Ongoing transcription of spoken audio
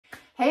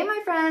Hey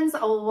my friends,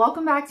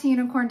 welcome back to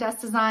Unicorn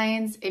Dust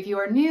Designs. If you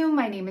are new,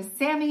 my name is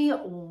Sammy,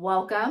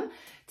 welcome.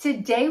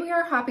 Today we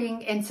are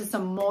hopping into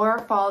some more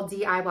fall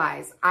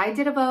DIYs. I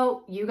did a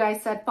vote, you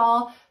guys said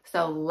fall,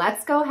 so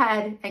let's go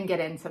ahead and get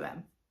into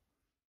them.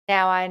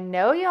 Now I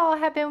know y'all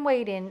have been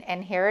waiting,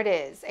 and here it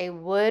is, a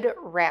wood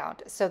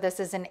round. So this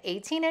is an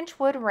 18-inch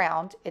wood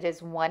round. It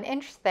is 1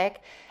 inch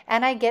thick,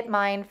 and I get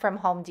mine from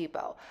Home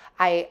Depot.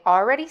 I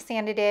already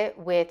sanded it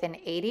with an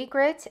 80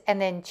 grit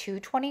and then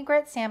 220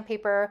 grit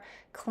sandpaper,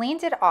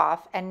 cleaned it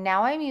off, and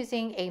now I'm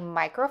using a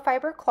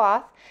microfiber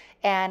cloth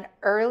and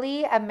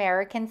Early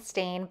American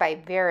Stain by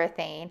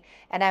Varathane,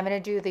 and I'm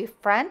going to do the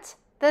front,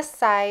 the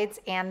sides,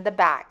 and the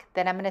back.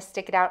 Then I'm going to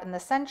stick it out in the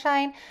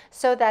sunshine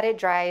so that it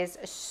dries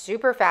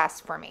super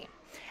fast for me.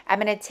 I'm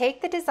going to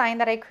take the design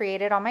that I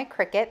created on my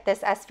Cricut. This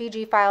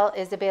SVG file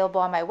is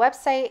available on my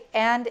website,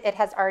 and it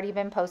has already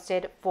been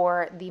posted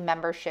for the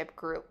membership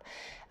group,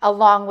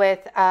 along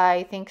with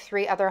I think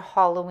 3 other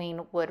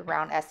Halloween wood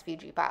round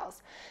SVG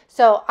files.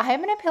 So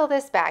I'm going to peel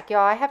this back.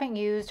 Y'all, I haven't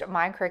used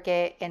my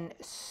Cricut in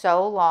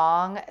so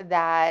long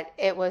that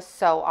it was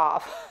so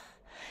off.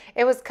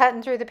 It was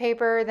cutting through the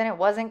paper, then it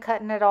wasn't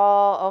cutting at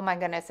all. Oh my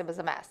goodness, it was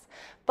a mess.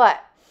 But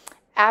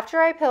after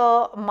I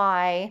peel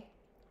my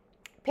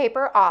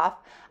paper off,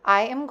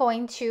 I am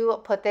going to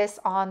put this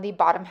on the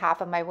bottom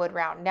half of my wood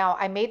round. Now,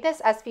 I made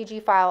this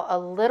SVG file a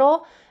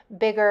little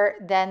bigger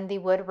than the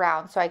wood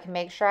round so I can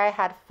make sure I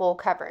had full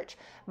coverage.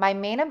 My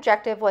main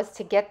objective was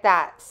to get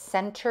that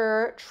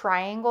center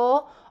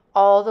triangle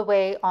all the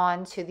way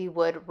onto the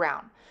wood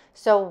round.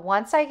 So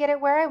once I get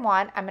it where I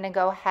want, I'm going to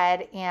go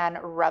ahead and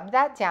rub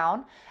that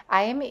down.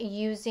 I am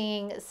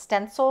using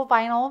stencil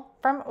vinyl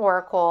from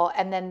Oracle,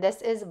 and then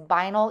this is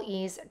Vinyl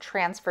Ease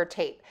transfer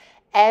tape.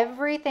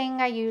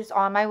 Everything I use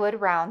on my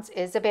wood rounds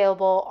is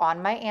available on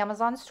my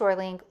Amazon store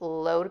link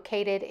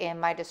located in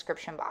my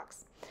description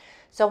box.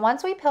 So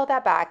once we peel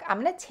that back,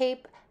 I'm going to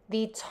tape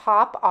the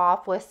top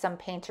off with some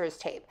painter's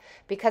tape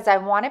because I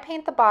want to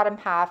paint the bottom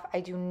half. I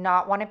do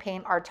not want to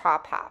paint our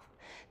top half.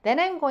 Then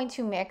I'm going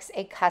to mix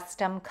a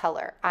custom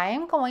color. I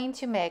am going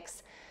to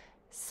mix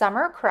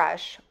Summer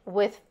Crush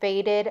with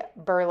Faded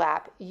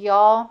Burlap.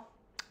 Y'all,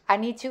 I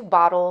need to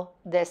bottle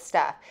this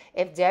stuff.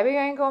 If Debbie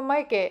ain't gonna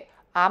make it,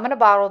 I'm gonna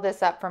bottle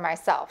this up for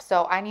myself.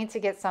 So I need to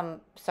get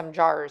some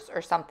jars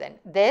or something.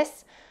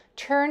 This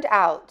turned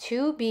out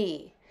to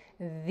be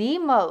the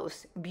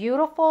most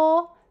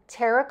beautiful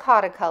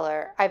terracotta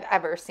color I've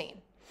ever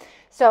seen.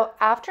 So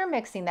after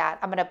mixing that,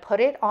 I'm going to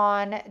put it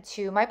on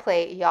to my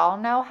plate. Y'all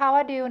know how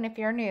I do, and if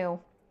you're new,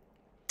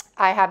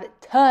 I have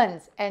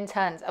tons and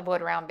tons of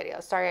wood round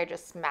videos. Sorry, I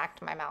just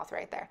smacked my mouth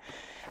right there.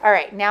 All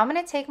right, now I'm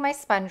going to take my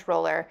sponge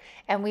roller,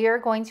 and we are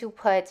going to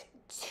put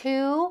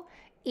 2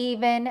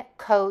 even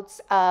coats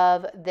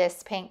of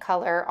this paint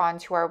color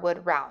onto our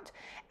wood round.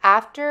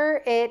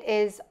 After it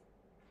is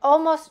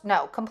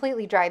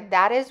completely dried,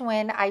 that is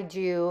when I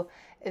do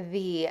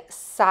the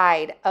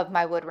side of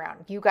my wood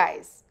round. You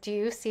guys, do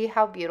you see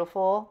how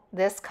beautiful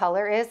this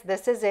color is?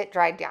 This is it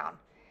dried down.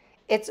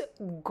 It's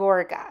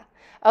gorga.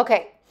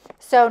 Okay,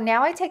 so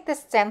now I take the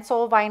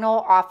stencil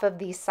vinyl off of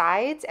these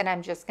sides, and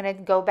I'm just going to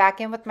go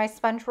back in with my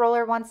sponge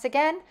roller once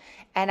again,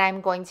 and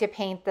I'm going to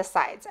paint the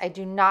sides. I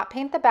do not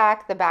paint the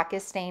back. The back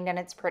is stained and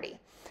it's pretty.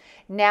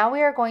 Now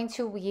we are going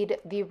to weed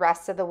the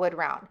rest of the wood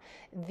round.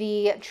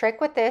 The trick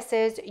with this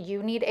is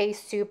you need a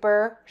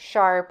super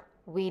sharp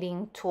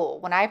weeding tool.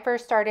 When I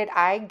first started,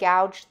 I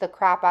gouged the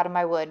crap out of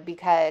my wood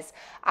because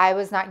I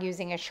was not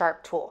using a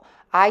sharp tool.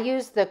 I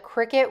used the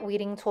Cricut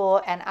weeding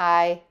tool and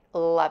I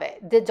love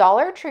it. The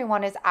Dollar Tree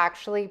one is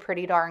actually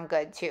pretty darn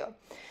good too.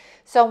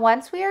 So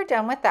once we are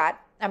done with that,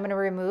 I'm going to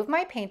remove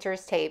my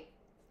painter's tape,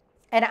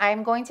 and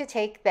I'm going to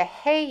take the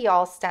Hey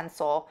Y'all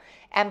stencil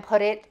and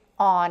put it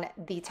on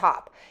the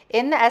top.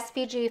 In the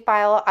SVG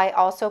file, I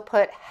also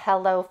put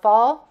Hello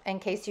Fall in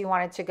case you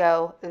wanted to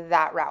go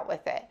that route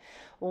with it.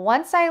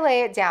 Once I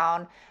lay it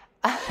down,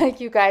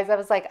 you guys, I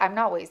was like, I'm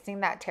not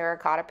wasting that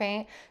terracotta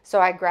paint. So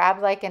I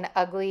grabbed like an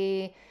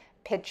ugly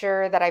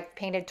picture that I've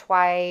painted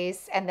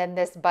twice and then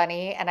this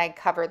bunny, and I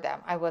covered them.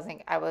 I was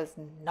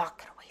not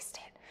gonna waste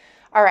it.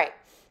 All right.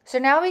 So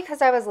now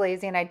because I was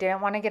lazy and I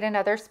didn't want to get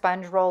another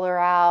sponge roller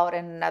out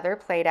and another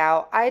plate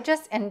out, I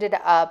just ended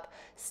up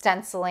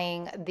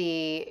stenciling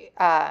the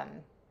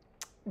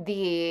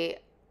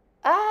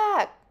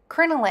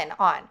crinoline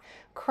on.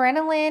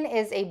 Crinoline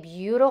is a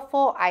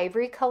beautiful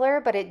ivory color,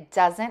 but it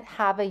doesn't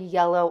have a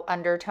yellow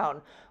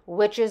undertone,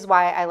 which is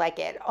why I like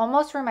it. It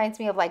almost reminds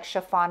me of like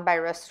chiffon by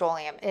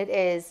Rust-Oleum. It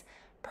is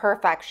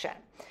perfection.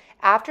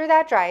 After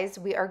that dries,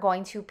 we are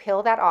going to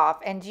peel that off.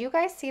 And do you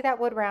guys see that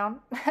wood round?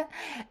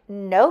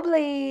 No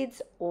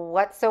bleeds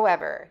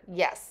whatsoever.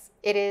 Yes,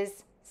 it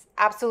is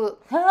absolute.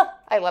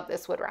 I love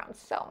this wood round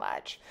so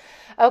much.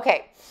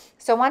 Okay,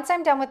 so once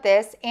I'm done with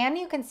this, and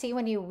you can see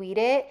when you weed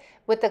it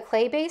with the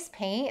clay-based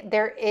paint,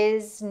 there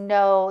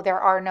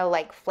are no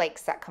like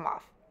flakes that come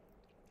off.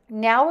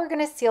 Now we're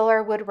going to seal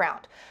our wood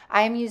round.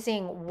 I am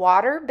using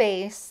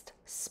water-based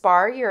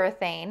spar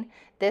urethane.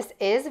 This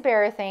is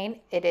Varathane.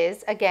 It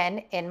is,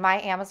 again, in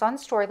my Amazon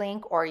store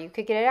link, or you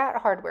could get it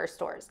at hardware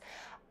stores.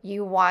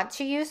 You want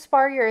to use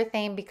spar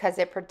urethane because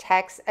it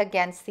protects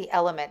against the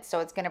elements.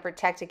 So it's going to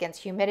protect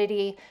against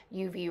humidity,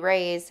 UV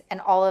rays, and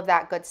all of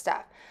that good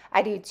stuff.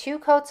 I do 2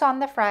 coats on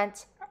the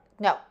front,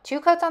 no, 2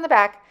 coats on the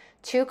back,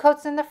 2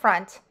 coats in the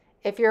front.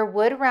 If your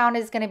wood round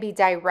is going to be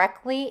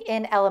directly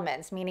in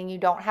elements, meaning you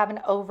don't have an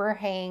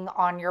overhang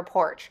on your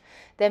porch,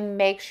 then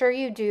make sure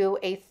you do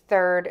a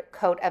 3rd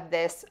coat of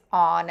this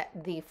on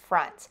the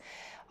front.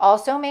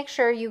 Also, make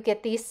sure you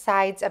get the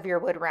sides of your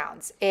wood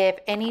rounds. If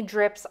any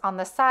drips on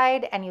the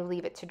side and you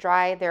leave it to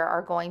dry, there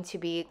are going to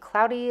be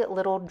cloudy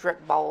little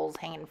drip balls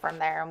hanging from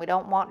there, and we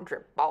don't want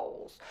drip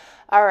balls.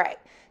 All right,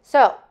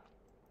 so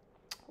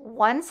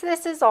once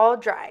this is all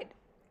dried,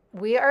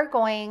 we are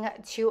going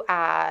to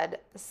add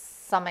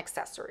some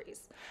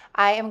accessories.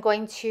 I am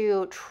going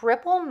to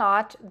triple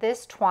knot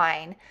this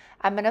twine.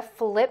 I'm going to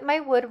flip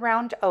my wood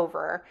round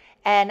over,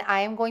 and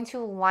I am going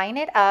to line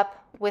it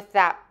up with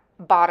that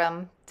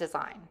bottom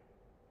design.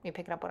 You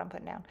picking up what I'm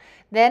putting down?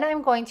 Then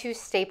I'm going to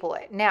staple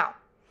it. Now,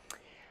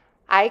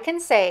 I can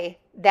say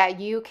that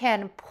you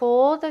can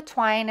pull the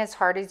twine as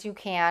hard as you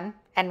can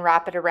and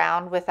wrap it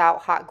around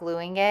without hot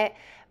gluing it,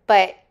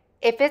 but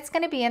if it's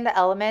going to be in the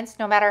elements,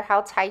 no matter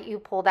how tight you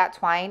pull that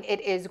twine,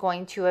 it is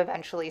going to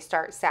eventually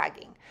start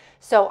sagging.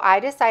 So I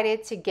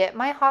decided to get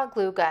my hot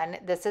glue gun.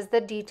 This is the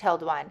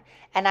detailed one.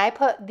 And I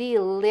put the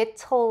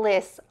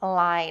littlest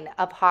line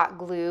of hot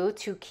glue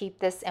to keep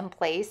this in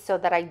place so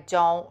that I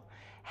don't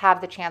have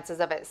the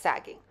chances of it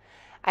sagging.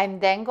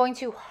 I'm then going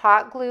to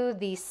hot glue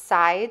the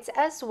sides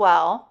as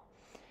well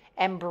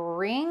and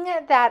bring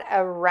that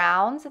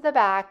around the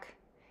back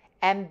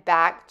and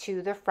back to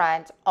the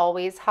front,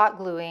 always hot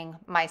gluing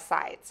my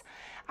sides.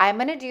 I'm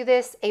going to do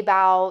this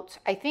about,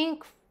 I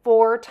think,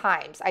 4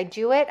 times. I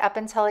do it up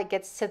until it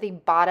gets to the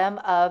bottom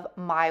of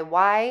my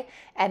Y,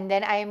 and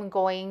then I'm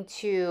going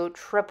to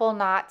triple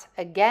knot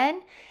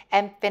again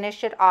and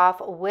finish it off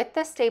with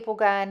the staple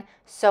gun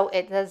so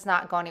it does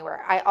not go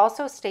anywhere. I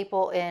also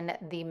staple in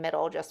the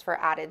middle just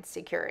for added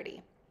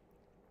security.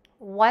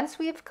 Once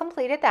we've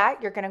completed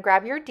that, you're going to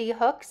grab your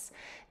D-hooks.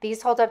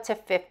 These hold up to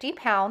 50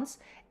 pounds.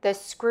 The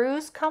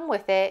screws come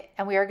with it,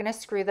 and we are going to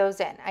screw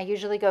those in. I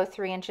usually go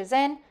 3 inches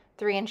in,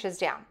 3 inches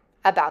down,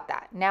 about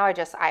that. Now I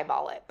just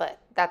eyeball it, but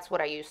that's what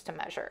I use to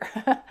measure.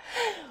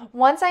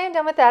 Once I am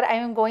done with that, I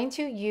am going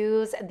to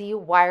use the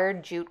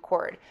wired jute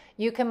cord.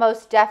 You can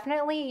most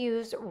definitely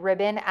use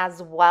ribbon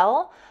as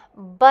well,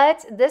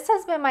 but this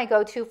has been my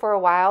go-to for a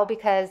while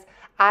because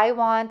I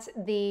want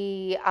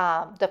the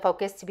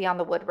focus to be on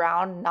the wood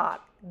round,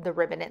 not the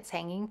ribbon it's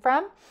hanging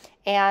from.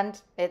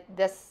 And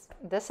this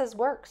has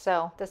worked,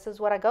 so this is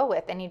what I go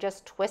with. And you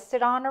just twist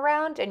it on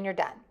around and you're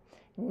done.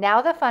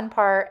 Now the fun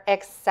part,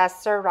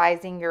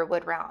 accessorizing your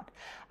wood round.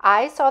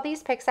 I saw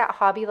these pics at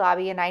Hobby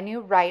Lobby and I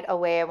knew right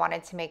away I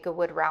wanted to make a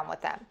wood round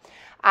with them.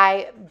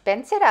 I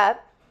bent it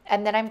up,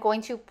 and then I'm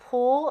going to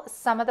pull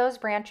some of those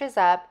branches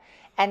up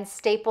and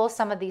staple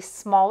some of these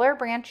smaller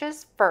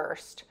branches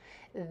first.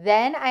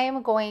 Then I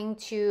am going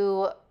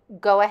to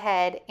go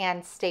ahead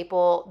and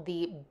staple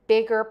the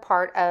bigger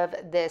part of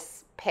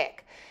this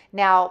pick.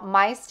 Now,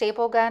 my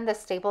staple gun, the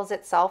staples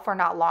itself were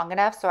not long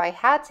enough, so I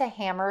had to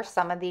hammer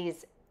some of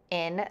these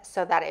in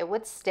so that it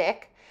would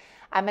stick.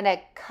 I'm going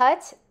to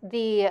cut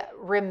the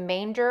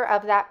remainder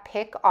of that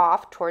pick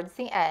off towards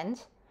the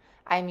end.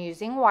 I'm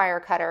using wire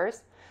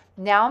cutters.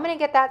 Now I'm going to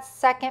get that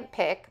second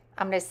pick.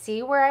 I'm going to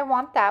see where I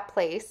want that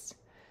placed,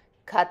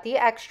 cut the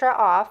extra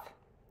off.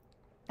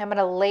 I'm going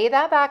to lay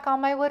that back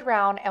on my wood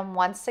round, and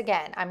once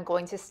again, I'm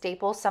going to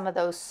staple some of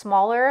those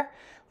smaller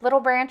little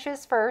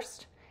branches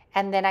first,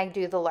 and then I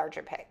do the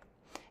larger pick.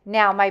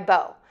 Now my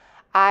bow.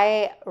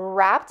 I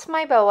wrapped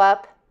my bow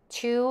up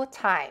 2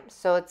 times,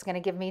 so it's going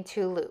to give me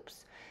 2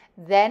 loops.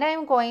 Then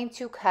I'm going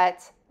to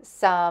cut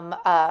some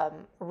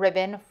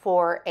ribbon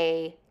for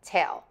a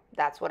tail.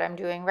 That's what I'm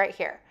doing right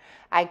here.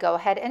 I go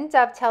ahead and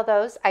dovetail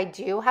those. I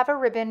do have a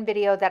ribbon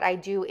video that I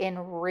do in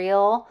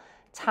real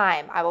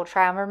time. I will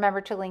try and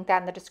remember to link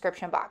that in the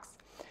description box.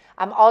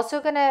 I'm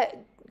also going to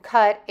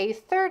cut a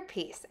 3rd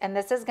piece, and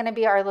this is going to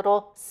be our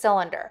little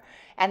cylinder,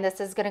 and this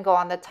is going to go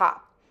on the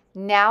top.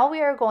 Now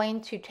we are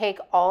going to take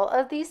all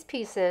of these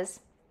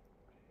pieces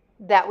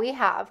that we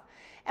have,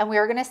 and we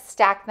are going to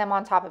stack them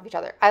on top of each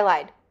other. I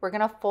lied. We're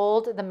going to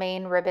fold the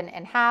main ribbon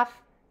in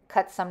half,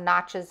 cut some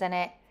notches in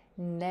it.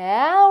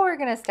 Now we're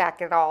going to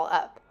stack it all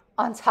up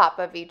on top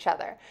of each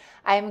other.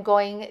 I'm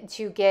going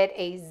to get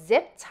a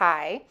zip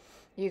tie.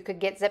 You could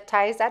get zip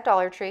ties at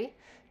Dollar Tree.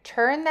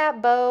 Turn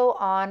that bow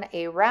on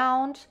a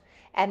round,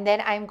 and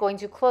then I'm going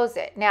to close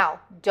it. Now,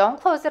 don't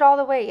close it all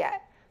the way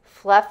yet.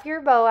 Fluff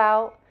your bow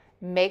out.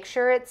 Make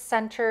sure it's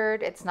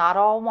centered, it's not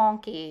all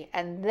wonky,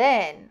 and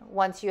then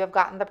once you have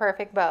gotten the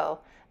perfect bow,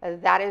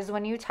 that is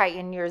when you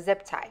tighten your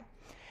zip tie.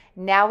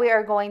 Now we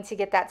are going to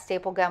get that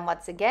staple gun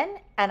once again,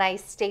 and I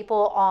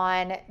staple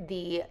on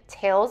the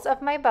tails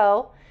of my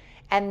bow,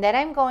 And then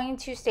I'm going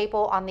to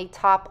staple on the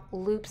top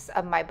loops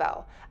of my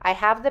bow. I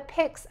have the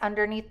picks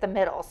underneath the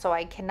middle, so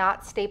I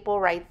cannot staple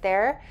right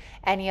there.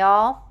 And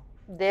y'all,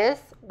 this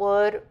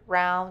wood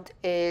round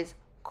is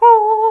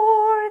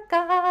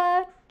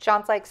gorgeous.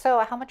 John's like, so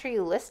how much are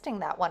you listing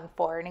that one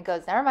for? And he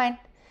goes, never mind.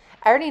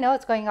 I already know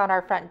it's going on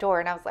our front door.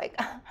 And I was like,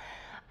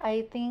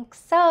 I think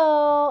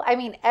so. I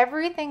mean,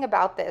 everything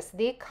about this,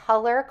 the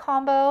color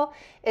combo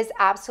is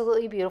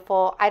absolutely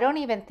beautiful. I don't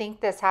even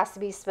think this has to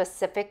be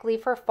specifically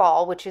for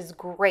fall, which is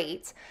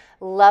great.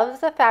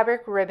 Love the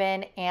fabric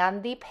ribbon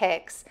and the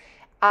picks.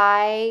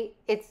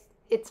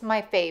 It's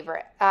my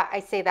favorite.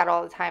 I say that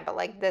all the time, but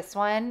like this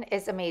one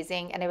is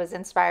amazing, and it was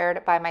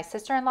inspired by my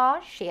sister-in-law,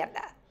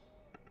 Shanda.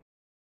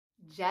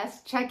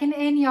 Just checking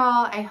in,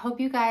 y'all. I hope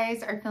you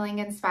guys are feeling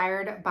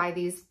inspired by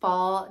these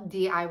fall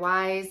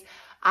DIYs.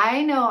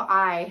 I know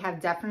I have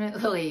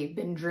definitely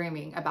been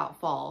dreaming about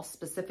fall,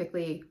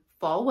 specifically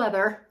fall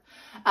weather.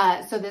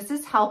 So this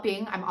is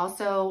helping. I'm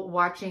also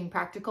watching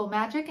Practical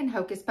Magic and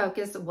Hocus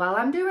Pocus while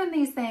I'm doing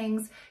these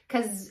things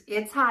because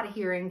it's hot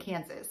here in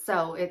Kansas.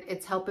 So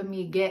it's helping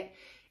me get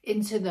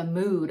into the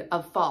mood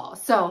of fall.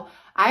 So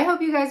I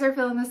hope you guys are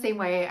feeling the same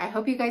way. I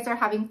hope you guys are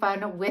having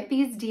fun with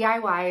these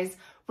DIYs.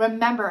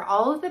 Remember,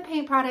 all of the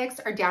paint products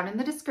are down in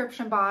the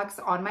description box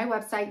on my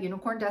website,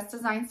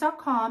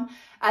 unicorndustdesigns.com,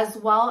 as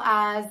well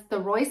as the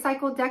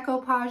Roycycle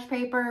decoupage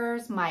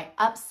papers, my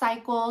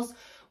upcycles,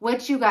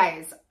 which you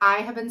guys, I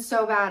have been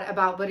so bad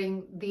about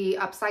putting the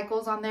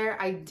upcycles on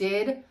there. I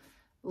did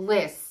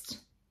list,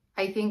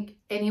 I think,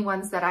 any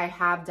ones that I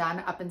have done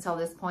up until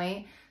this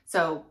point.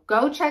 So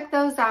go check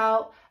those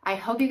out. I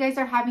hope you guys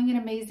are having an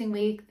amazing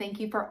week. Thank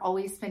you for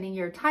always spending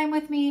your time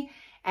with me,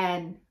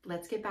 and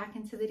let's get back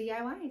into the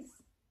DIYs.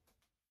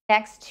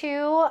 Next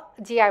two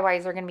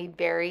DIYs are going to be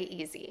very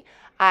easy.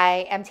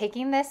 I am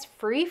taking this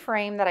free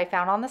frame that I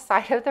found on the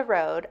side of the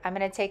road. I'm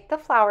going to take the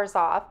flowers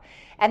off,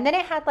 and then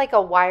it had like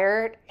a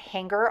wired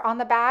hanger on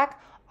the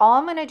back. All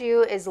I'm going to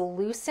do is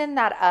loosen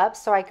that up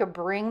so I could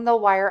bring the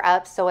wire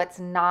up so it's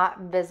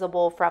not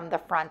visible from the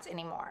front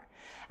anymore.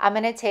 I'm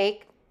going to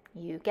take,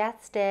 you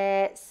guessed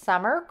it,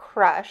 Summer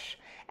Crush,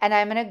 and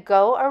I'm going to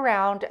go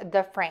around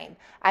the frame.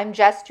 I'm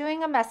just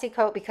doing a messy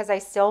coat because I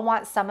still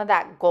want some of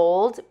that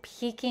gold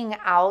peeking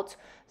out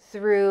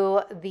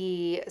through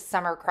the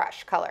Summer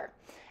Crush color.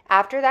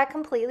 After that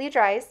completely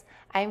dries,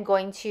 I'm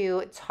going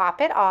to top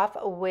it off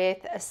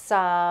with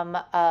some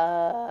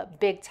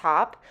Big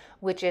Top,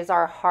 which is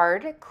our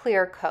hard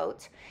clear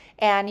coat.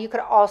 And you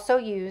could also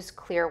use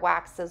clear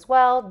wax as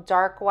well,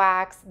 dark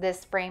wax.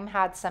 This frame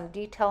had some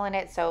detail in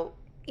it, so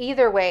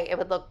either way, it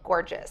would look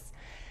gorgeous.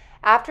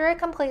 After it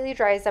completely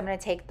dries, I'm going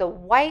to take the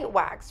white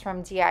wax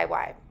from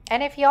DIY.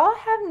 And if y'all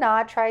have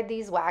not tried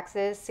these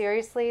waxes,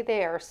 seriously,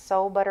 they are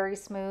so buttery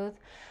smooth.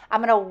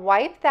 I'm going to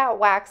wipe that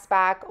wax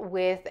back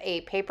with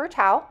a paper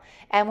towel.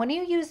 And when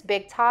you use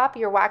Big Top,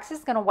 your wax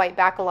is going to wipe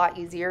back a lot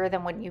easier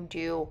than when you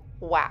do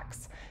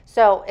wax.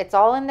 So it's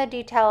all in the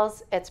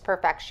details. It's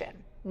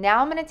perfection. Now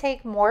I'm going to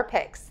take more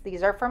picks.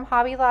 These are from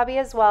Hobby Lobby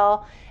as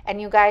well. And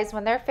you guys,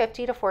 when they're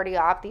 50 to 40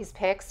 off, these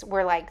picks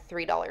were like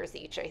 $3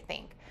 each, I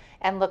think.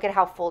 And look at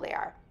how full they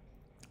are.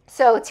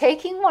 So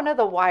taking one of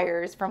the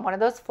wires from one of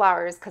those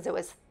flowers, because it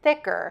was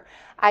thicker,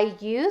 I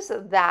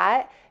used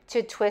that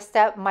to twist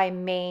up my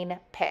main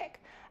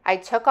pick. I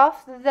took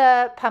off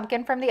the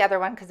pumpkin from the other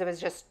one because it was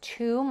just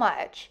too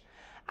much.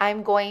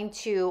 I'm going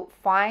to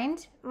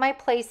find my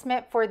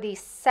placement for the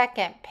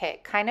second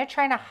pick, kind of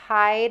trying to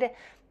hide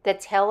the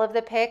tail of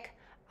the pick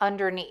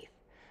underneath.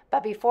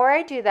 But before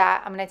I do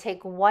that, I'm going to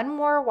take one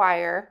more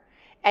wire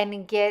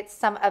and get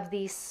some of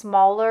these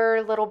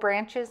smaller little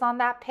branches on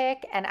that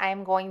pick, and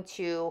I'm going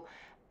to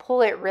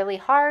pull it really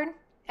hard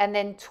and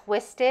then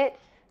twist it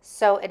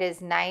so it is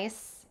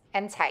nice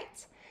and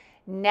tight.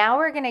 Now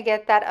we're going to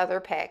get that other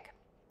pick,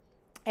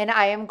 and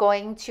I am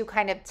going to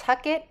kind of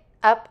tuck it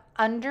up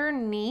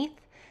underneath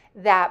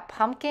that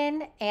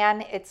pumpkin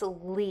and its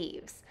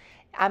leaves.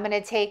 I'm going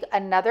to take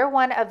another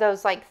one of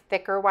those like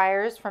thicker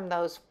wires from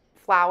those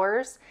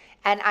flowers,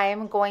 and I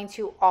am going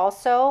to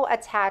also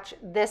attach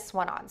this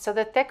one on. So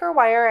the thicker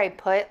wire I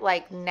put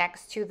like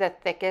next to the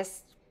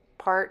thickest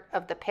part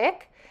of the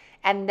pick,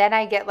 and then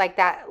I get like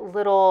that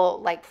little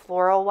like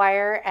floral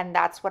wire, and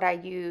that's what I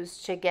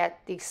use to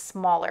get the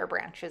smaller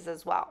branches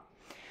as well.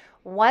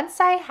 Once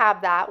I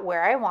have that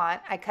where I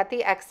want, I cut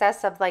the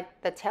excess of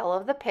like the tail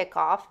of the pick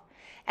off,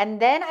 and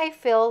then I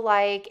feel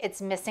like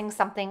it's missing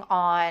something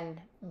on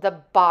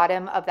the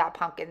bottom of that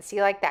pumpkin.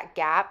 See like that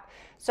gap?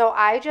 So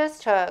I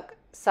just took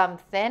some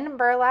thin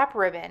burlap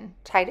ribbon,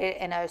 tied it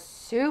in a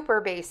super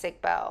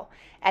basic bow,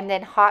 and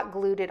then hot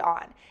glued it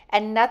on.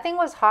 And nothing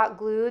was hot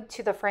glued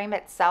to the frame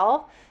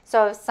itself.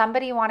 So if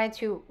somebody wanted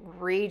to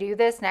redo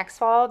this next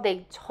fall,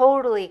 they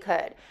totally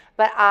could.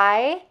 But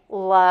I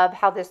love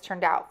how this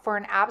turned out. For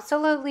an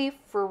absolutely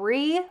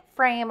free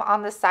frame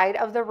on the side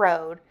of the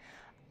road,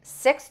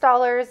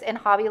 $6 in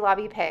Hobby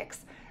Lobby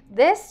picks,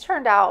 this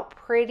turned out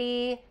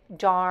pretty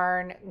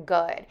darn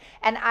good.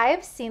 And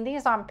I've seen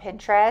these on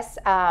Pinterest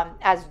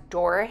as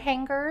door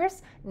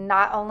hangers,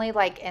 not only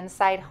like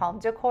inside home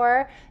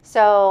decor.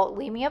 So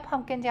leave me a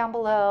pumpkin down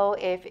below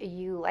if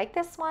you like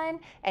this one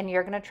and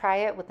you're gonna try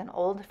it with an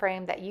old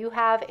frame that you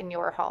have in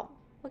your home.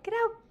 Look at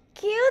how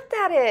cute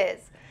that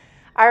is.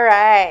 All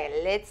right,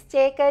 let's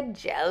take a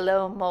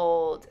Jello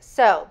mold.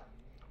 So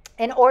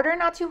in order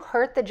not to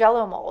hurt the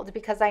Jello mold,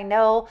 because I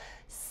know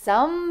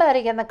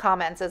somebody in the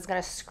comments is going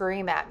to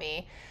scream at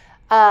me,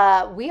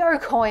 we are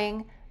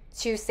going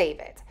to save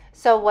it.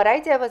 So what I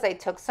did was I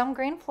took some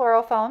green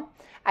floral foam.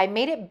 I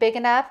made it big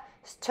enough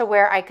to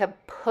where I could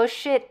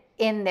push it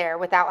in there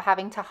without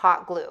having to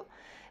hot glue.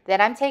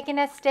 Then I'm taking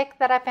a stick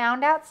that I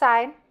found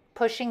outside,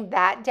 pushing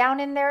that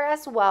down in there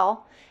as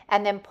well,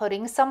 and then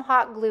putting some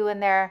hot glue in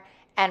there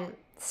and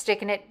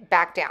sticking it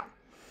back down.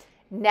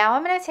 Now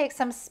I'm going to take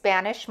some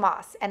Spanish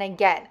moss, and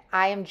again,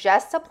 I am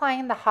just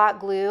applying the hot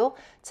glue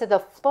to the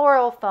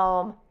floral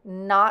foam,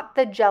 not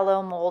the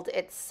Jello mold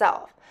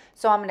itself.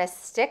 So I'm going to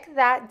stick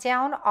that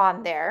down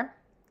on there.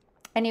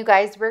 And you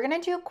guys, we're going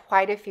to do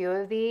quite a few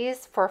of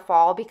these for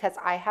fall because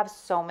I have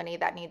so many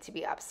that need to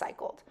be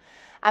upcycled.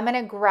 I'm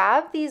going to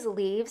grab these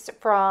leaves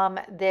from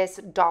this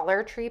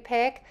Dollar Tree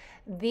pick.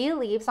 The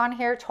leaves on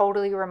here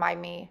totally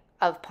remind me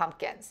of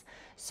pumpkins.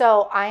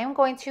 So I am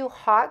going to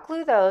hot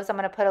glue those. I'm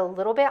going to put a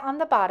little bit on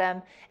the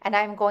bottom and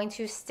I'm going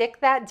to stick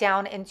that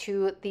down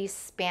into the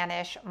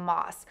Spanish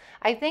moss.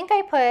 I think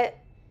I put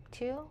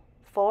 2,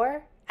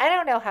 4, I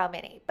don't know how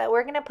many, but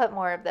we're going to put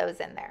more of those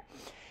in there.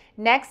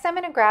 Next, I'm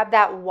going to grab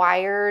that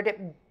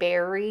wired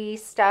berry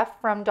stuff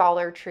from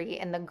Dollar Tree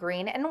in the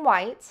green and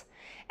white,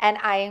 and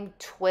I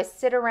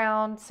twist it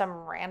around some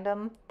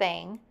random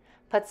thing,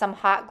 put some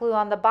hot glue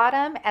on the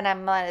bottom, and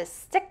I'm going to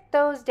stick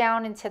those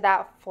down into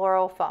that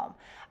floral foam.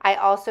 I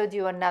also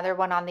do another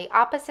one on the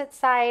opposite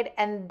side,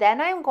 and then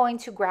I'm going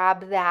to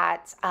grab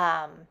that,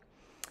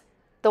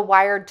 the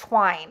wired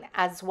twine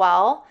as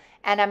well,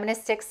 and I'm going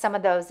to stick some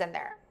of those in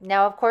there.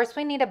 Now, of course,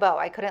 we need a bow.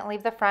 I couldn't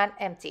leave the front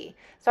empty.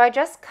 So I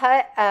just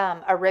cut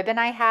a ribbon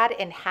I had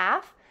in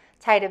half,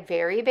 tied a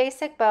very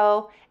basic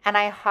bow, and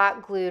I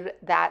hot glued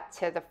that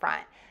to the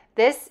front.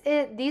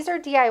 These are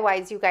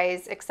DIYs, you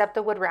guys, except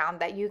the wood round,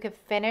 that you can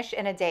finish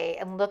in a day,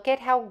 and look at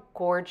how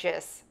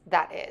gorgeous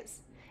that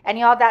is. And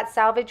y'all, that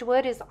salvage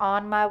wood is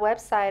on my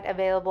website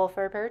available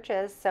for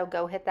purchase, so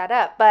go hit that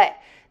up. But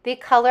the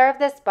color of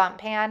this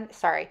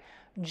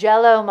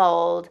Jello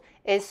mold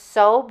is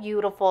so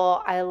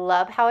beautiful. I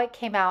love how it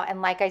came out.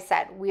 And like I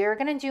said, we are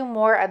going to do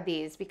more of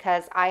these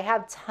because I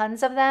have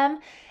tons of them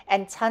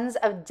and tons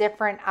of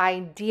different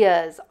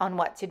ideas on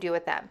what to do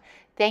with them.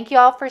 Thank you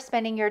all for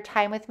spending your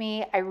time with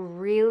me. I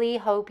really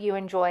hope you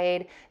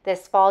enjoyed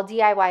this fall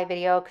DIY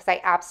video because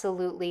I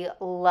absolutely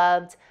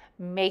loved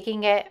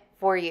making it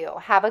for you.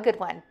 Have a good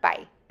one.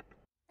 Bye.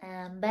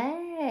 I'm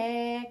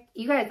back.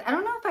 You guys, I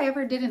don't know if I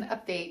ever did an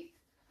update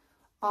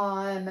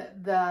on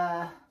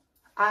the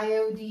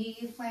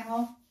IOD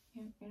flannel.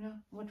 You know,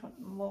 which one?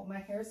 Well, my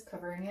hair is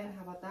covering it.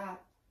 How about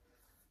that?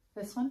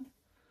 This one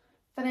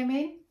that I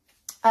made.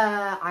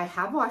 I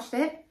have washed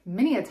it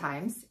many a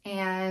times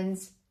and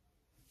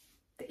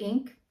the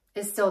ink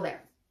is still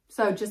there.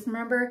 So just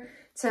remember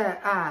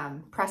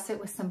to press it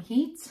with some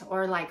heat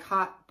or like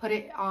put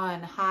it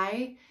on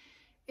high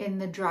in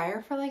the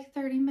dryer for like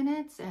 30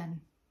 minutes and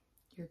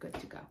you're good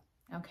to go.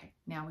 Okay,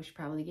 now we should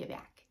probably get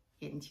back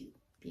into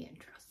the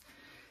intro.